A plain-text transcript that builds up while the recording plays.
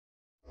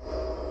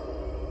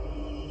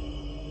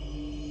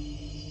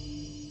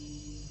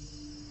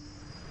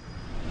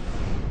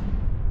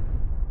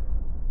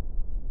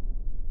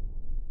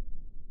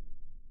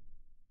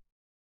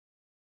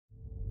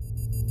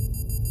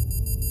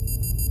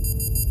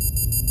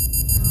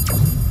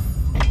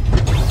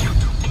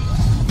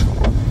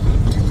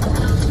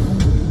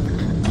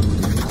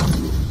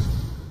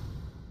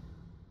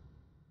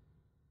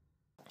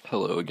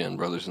again,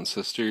 brothers and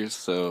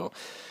sisters.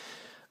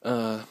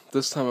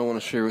 This time I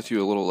want to share with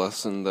you a little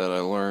lesson that I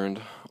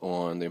learned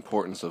on the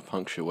importance of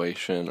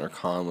punctuation, or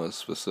commas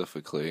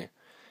specifically,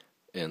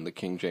 in the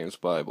King James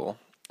Bible.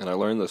 And I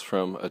learned this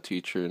from a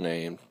teacher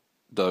named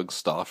Doug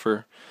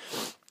Stauffer.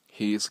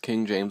 He's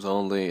King James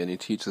only, and he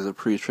teaches a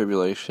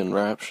pre-tribulation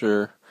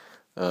rapture.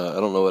 I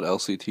don't know what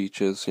else he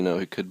teaches.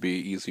 He could be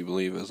easy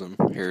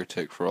believism,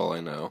 heretic for all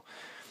I know.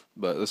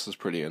 But this is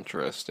pretty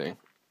interesting.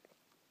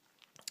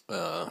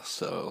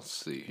 So let's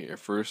see here.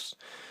 First,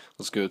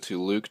 let's go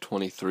to Luke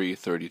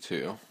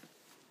 23:32.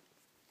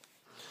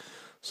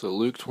 So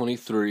Luke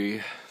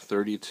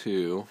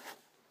 23:32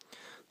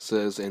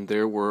 says, "And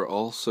there were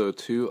also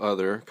two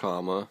other,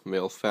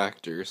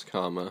 malefactors,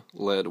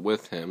 led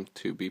with him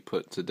to be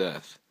put to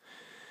death."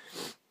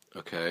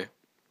 Okay.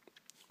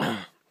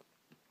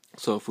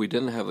 So if we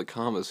didn't have the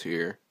commas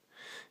here,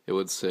 it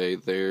would say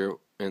there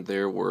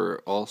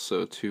were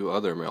also two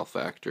other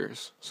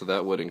malefactors. So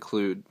that would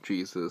include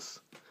Jesus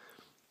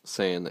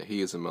saying that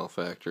he is a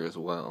malefactor as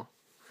well.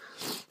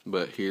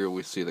 But here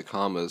we see the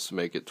commas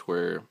make it to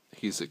where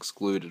he's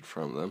excluded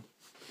from them.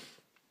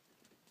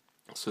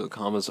 So the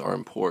commas are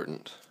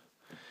important.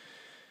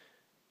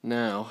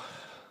 Now,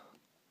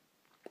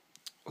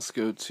 let's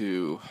go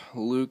to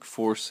Luke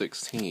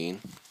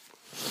 4:16.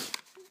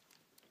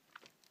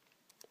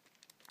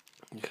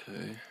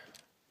 Okay.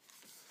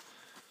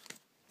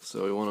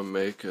 So we want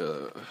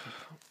to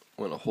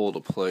hold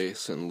a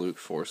place in Luke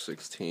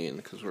 4:16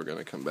 because we're going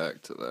to come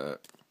back to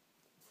that.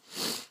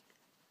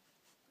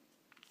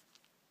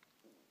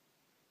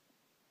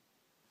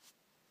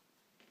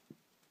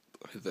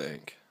 I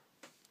think.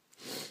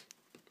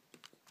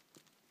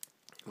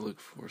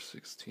 Luke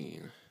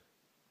 4:16.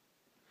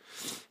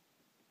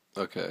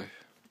 Okay.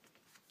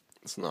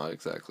 It's not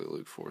exactly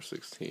Luke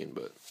 4:16,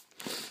 but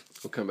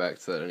we'll come back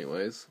to that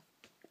anyways.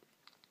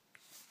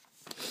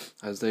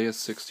 Isaiah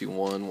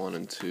 61, 1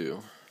 and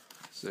 2.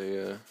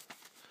 Isaiah.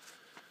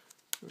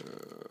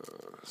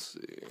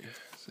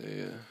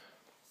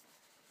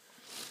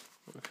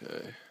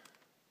 Okay.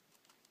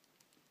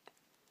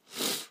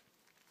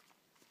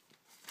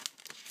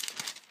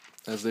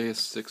 Isaiah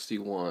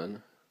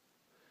 61,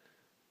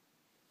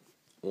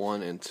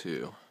 1 and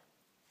 2.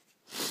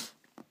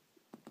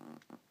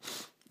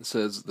 It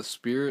says, "The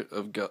Spirit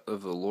of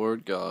the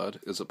Lord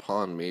God is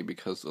upon me,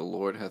 because the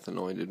Lord hath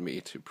anointed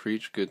me to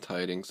preach good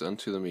tidings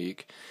unto the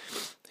meek.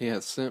 He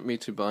hath sent me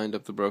to bind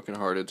up the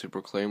brokenhearted, to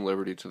proclaim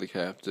liberty to the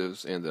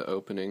captives, and the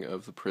opening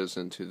of the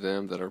prison to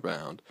them that are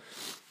bound,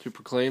 to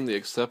proclaim the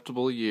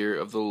acceptable year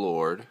of the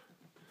Lord,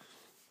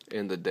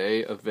 and the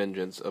day of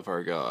vengeance of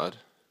our God,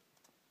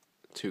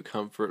 to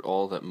comfort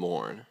all that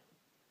mourn."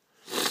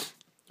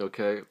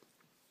 Okay.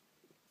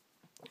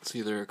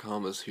 See, there are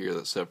commas here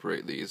that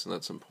separate these, and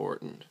that's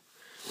important.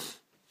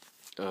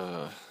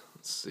 Let's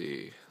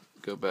see.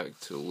 Go back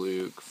to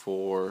Luke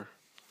 4.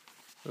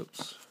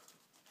 Oops.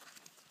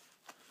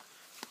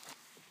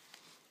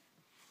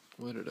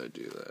 Why did I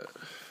do that?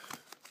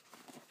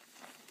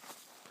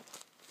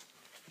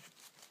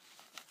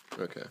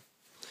 Okay.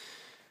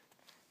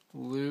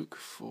 Luke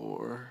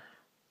 4.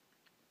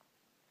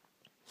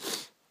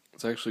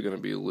 It's actually going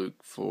to be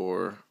Luke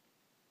 4.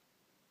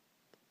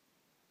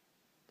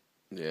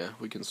 Yeah,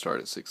 we can start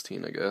at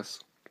 16, I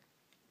guess.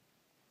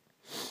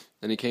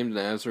 "And he came to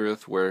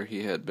Nazareth, where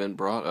he had been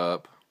brought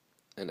up,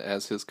 and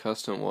as his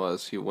custom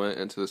was, he went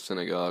into the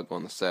synagogue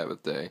on the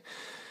Sabbath day,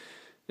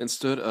 and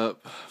stood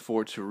up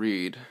for to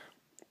read.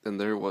 And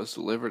there was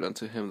delivered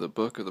unto him the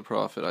book of the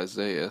prophet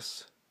Isaiah,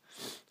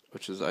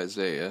 which is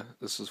Isaiah.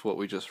 This is what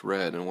we just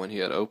read. And when he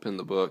had opened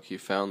the book, he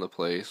found the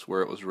place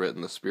where it was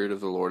written, The Spirit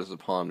of the Lord is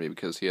upon me,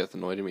 because he hath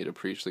anointed me to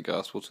preach the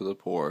gospel to the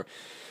poor.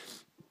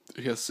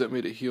 He hath sent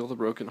me to heal the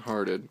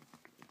brokenhearted,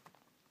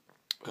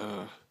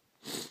 to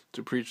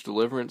preach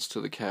deliverance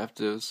to the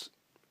captives,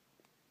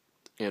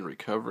 and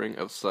recovering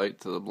of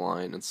sight to the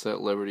blind, and set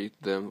liberty to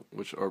them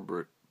which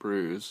are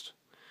bruised,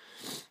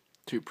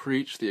 to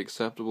preach the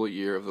acceptable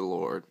year of the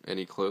Lord." And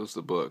he closed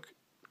the book,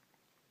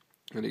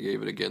 and he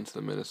gave it again to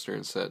the minister,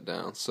 and sat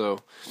down.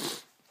 So,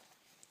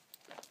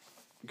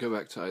 go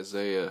back to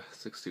Isaiah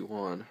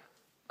 61.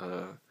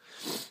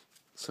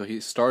 So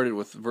he started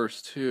with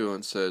verse 2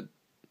 and said,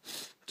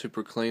 "To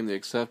proclaim the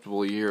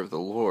acceptable year of the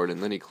Lord,"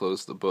 and then he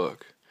closed the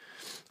book.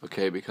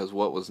 Okay, because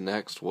what was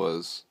next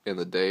was, "in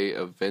the day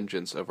of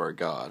vengeance of our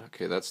God."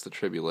 Okay, that's the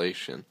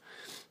tribulation.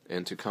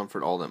 And "to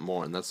comfort all that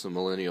mourn." That's the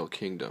millennial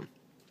kingdom.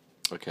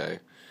 Okay.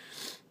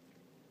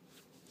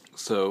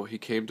 So he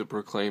came to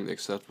proclaim the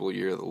acceptable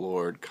year of the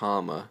Lord,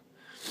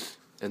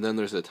 and then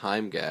there's a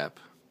time gap.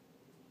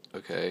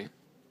 Okay.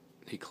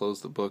 He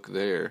closed the book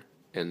there.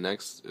 And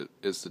next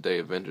is the day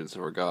of vengeance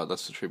of our God.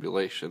 That's the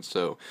tribulation.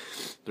 So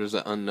there's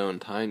an unknown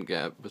time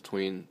gap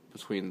between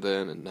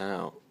then and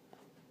now,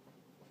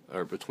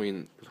 or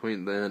between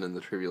then and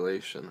the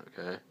tribulation.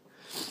 Okay,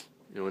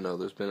 we know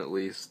there's been at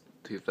least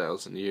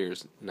 2,000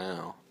 years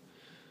now,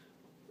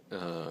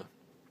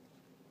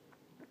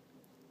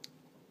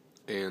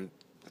 and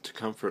to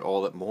comfort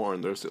all that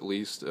mourn, there's at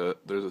least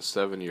there's a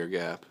 7-year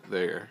gap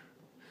there.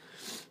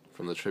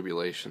 from the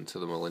tribulation to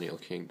the millennial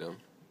kingdom.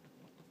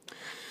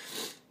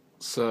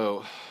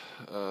 So,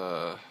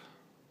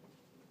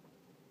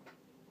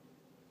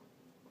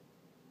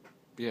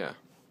 yeah.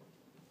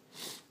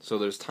 So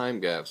there's time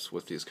gaps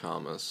with these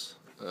commas.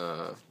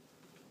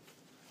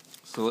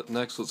 So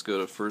next let's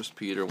go to 1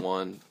 Peter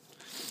 1,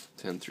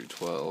 10 through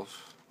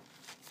 12.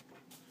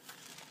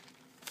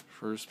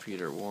 1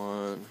 Peter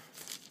 1,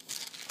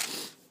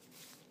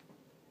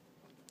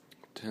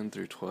 10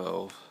 through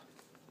 12.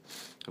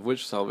 Of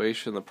which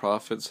salvation the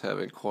prophets have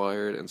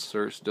inquired and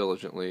searched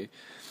diligently,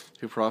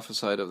 who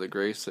prophesied of the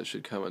grace that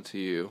should come unto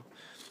you,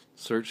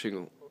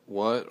 searching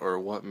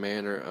what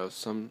manner of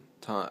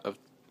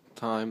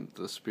time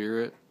the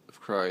Spirit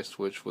of Christ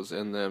which was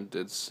in them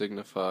did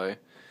signify,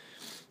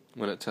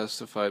 when it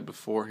testified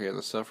beforehand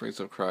the sufferings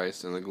of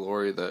Christ and the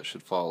glory that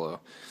should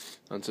follow,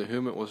 unto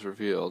whom it was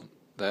revealed,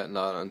 that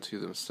not unto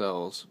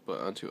themselves, but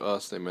unto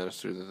us they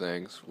minister the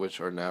things which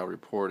are now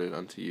reported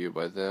unto you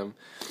by them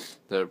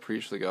that have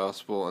preached the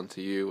gospel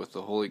unto you with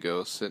the Holy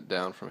Ghost sent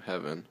down from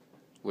heaven,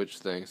 which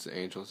things the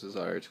angels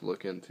desire to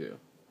look into.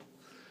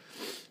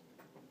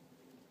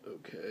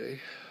 Okay.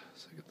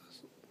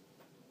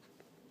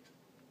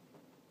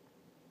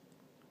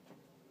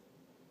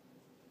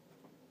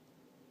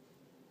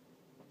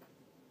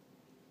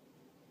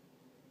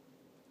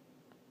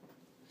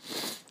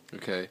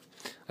 Okay,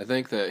 I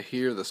think that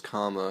here this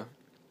comma,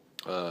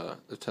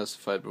 it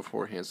testified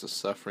beforehand the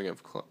suffering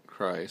of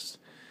Christ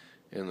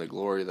and the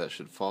glory that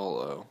should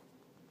follow.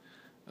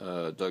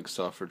 Doug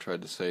Stauffer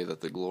tried to say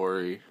that the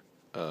glory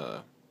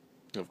of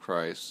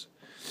Christ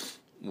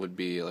would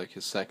be like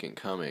his second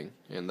coming,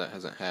 and that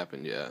hasn't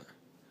happened yet.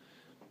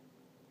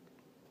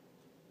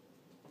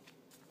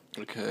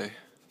 Okay,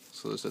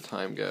 so there's a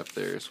time gap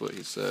there, is what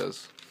he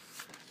says.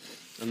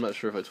 I'm not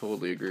sure if I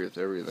totally agree with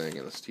everything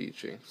in this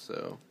teaching,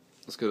 so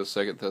let's go to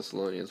 2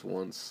 Thessalonians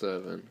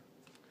 1:7.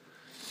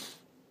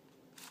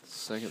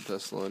 2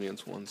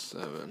 Thessalonians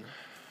 1:7.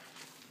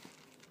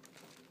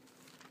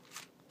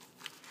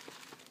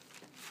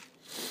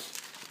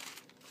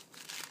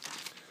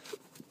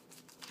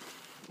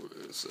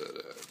 Where is that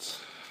at?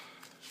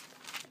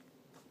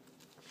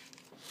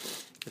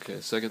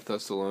 Okay, 2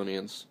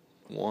 Thessalonians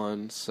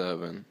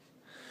 1:7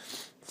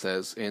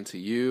 says, "And to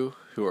you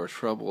who are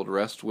troubled,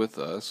 rest with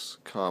us,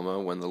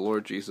 when the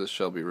Lord Jesus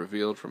shall be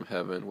revealed from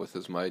heaven with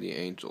his mighty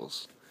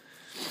angels."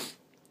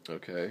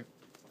 Okay.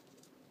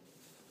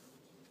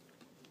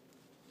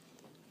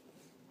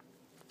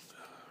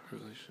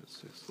 Revelation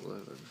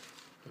 6:11.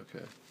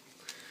 Okay.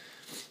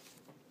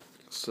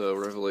 So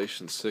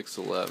Revelation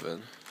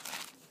 6:11.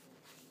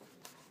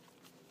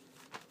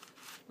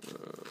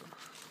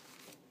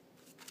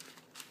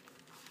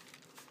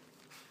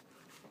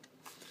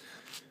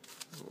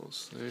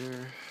 Almost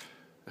there.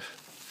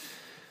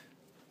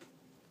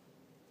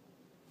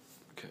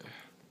 Okay.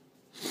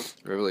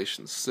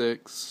 Revelation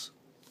 6,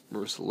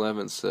 verse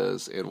 11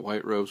 says, "And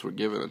white robes were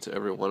given unto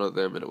every one of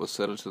them, and it was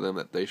said unto them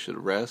that they should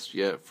rest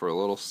yet for a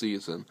little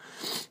season,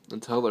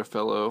 until their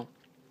fellow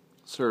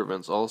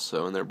servants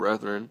also and their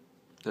brethren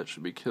that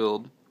should be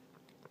killed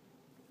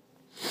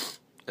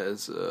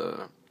as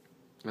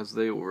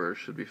they were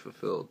should be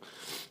fulfilled."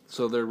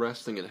 So they're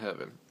resting in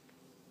heaven.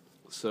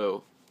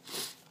 So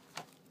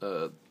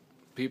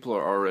people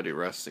are already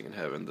resting in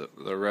heaven.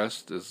 The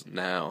rest is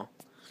now.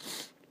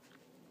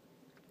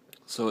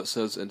 So it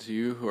says, "And to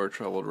you who are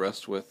troubled,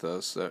 rest with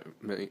us." That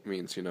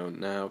means,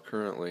 now,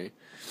 currently.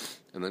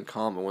 And then,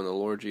 when the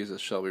Lord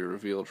Jesus shall be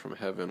revealed from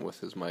heaven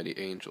with his mighty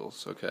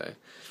angels. Okay.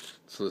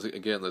 So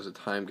again, there's a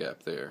time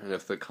gap there. And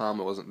if the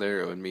comma wasn't there,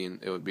 it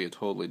would be a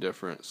totally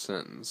different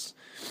sentence.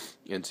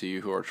 "And to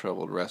you who are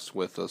troubled, rest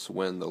with us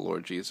when the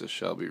Lord Jesus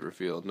shall be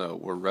revealed." No,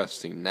 we're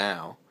resting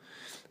now.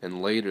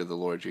 And later the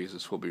Lord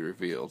Jesus will be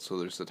revealed. So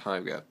there's a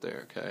time gap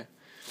there, okay?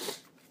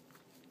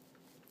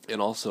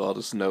 And also, I'll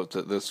just note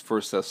that this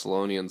 1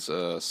 Thessalonians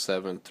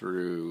 7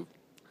 through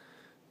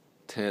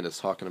 10 is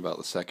talking about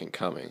the second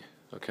coming,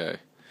 okay?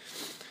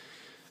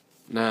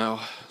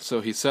 Now, so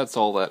he sets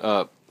all that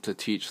up to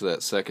teach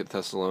that 2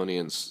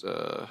 Thessalonians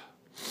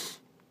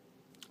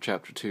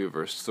chapter 2,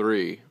 verse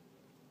 3.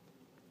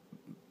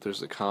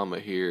 There's a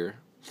comma here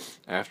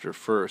after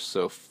first,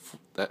 so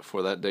that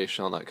for that day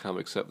shall not come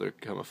except there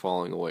come a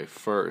falling away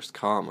first,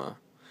 comma.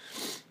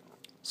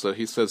 So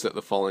he says that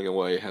the falling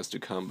away has to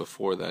come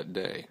before that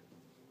day,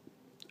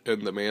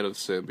 and the man of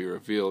sin be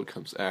revealed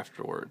comes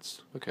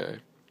afterwards. Okay.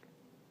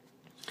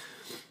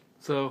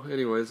 So,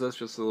 anyways, that's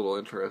just a little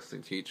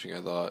interesting teaching,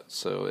 I thought.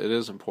 So it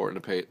is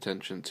important to pay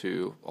attention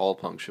to all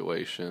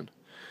punctuation.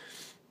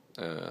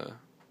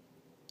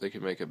 They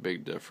can make a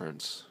big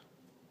difference.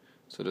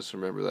 So just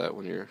remember that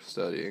when you're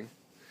studying.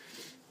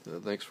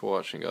 Thanks for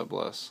watching. God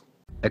bless.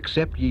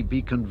 "Except ye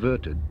be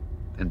converted,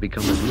 and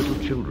become as little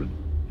children,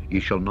 ye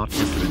shall not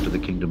enter into the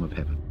kingdom of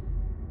heaven.